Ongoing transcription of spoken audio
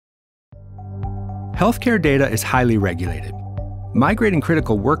Healthcare data is highly regulated. Migrating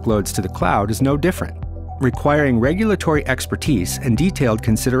critical workloads to the cloud is no different, requiring regulatory expertise and detailed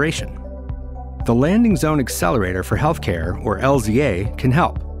consideration. The Landing Zone Accelerator for Healthcare, or LZA, can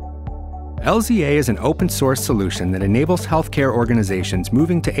help. LZA is an open-source solution that enables healthcare organizations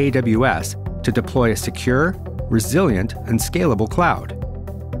moving to AWS to deploy a secure, resilient, and scalable cloud.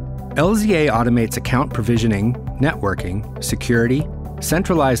 LZA automates account provisioning, networking, security,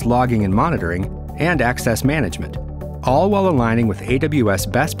 centralized logging and monitoring, and access management, all while aligning with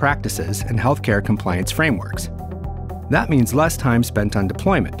AWS best practices and healthcare compliance frameworks. That means less time spent on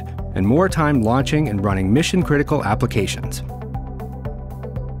deployment and more time launching and running mission-critical applications.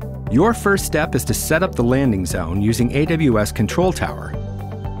 Your first step is to set up the landing zone using AWS Control Tower.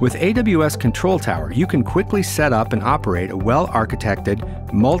 With AWS Control Tower, you can quickly set up and operate a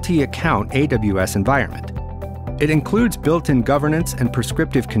well-architected, multi-account AWS environment. It includes built-in governance and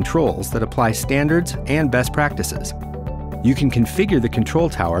prescriptive controls that apply standards and best practices. You can configure the control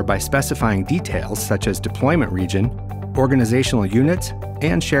tower by specifying details such as deployment region, organizational units,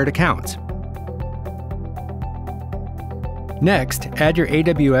 and shared accounts. Next, add your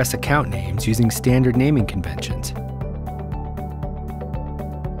AWS account names using standard naming conventions.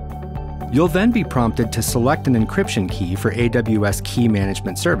 You'll then be prompted to select an encryption key for AWS Key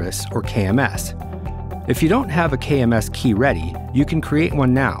Management Service, or KMS. If you don't have a KMS key ready, you can create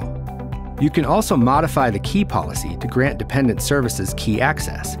one now. You can also modify the key policy to grant dependent services key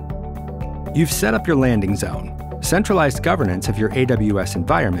access. You've set up your landing zone. Centralized governance of your AWS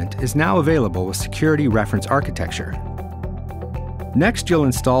environment is now available with Security Reference Architecture. Next, you'll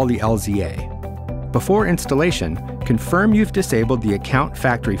install the LZA. Before installation, confirm you've disabled the Account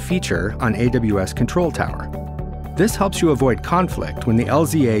Factory feature on AWS Control Tower. This helps you avoid conflict when the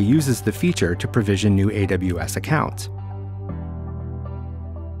LZA uses the feature to provision new AWS accounts.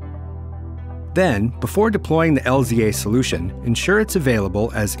 Then, before deploying the LZA solution, ensure it's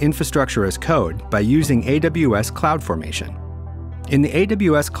available as infrastructure as code by using AWS CloudFormation. In the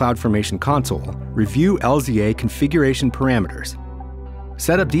AWS CloudFormation console, review LZA configuration parameters.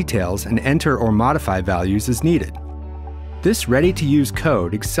 Set up details and enter or modify values as needed. This ready-to-use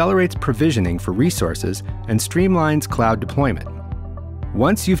code accelerates provisioning for resources and streamlines cloud deployment.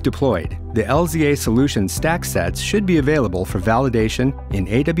 Once you've deployed, the LZA solution stack sets should be available for validation in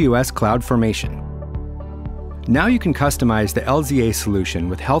AWS CloudFormation. Now you can customize the LZA solution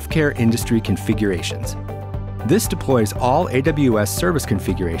with healthcare industry configurations. This deploys all AWS service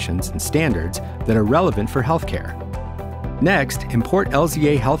configurations and standards that are relevant for healthcare. Next, import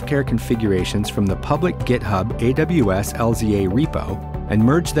LZA healthcare configurations from the public GitHub AWS LZA repo and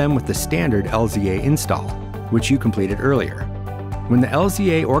merge them with the standard LZA install, which you completed earlier. When the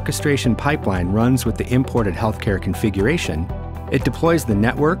LZA orchestration pipeline runs with the imported healthcare configuration, it deploys the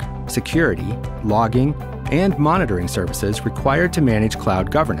network, security, logging, and monitoring services required to manage cloud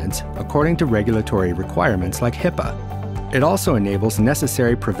governance according to regulatory requirements like HIPAA. It also enables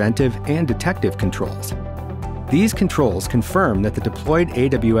necessary preventive and detective controls. These controls confirm that the deployed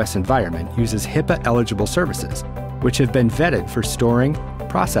AWS environment uses HIPAA-eligible services, which have been vetted for storing,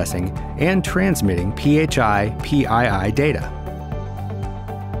 processing, and transmitting PHI/PII data.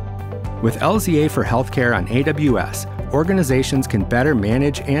 With LZA for Healthcare on AWS, organizations can better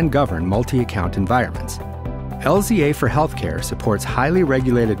manage and govern multi-account environments. LZA for Healthcare supports highly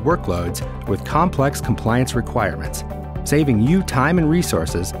regulated workloads with complex compliance requirements, saving you time and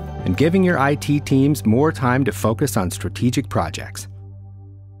resources and giving your IT teams more time to focus on strategic projects.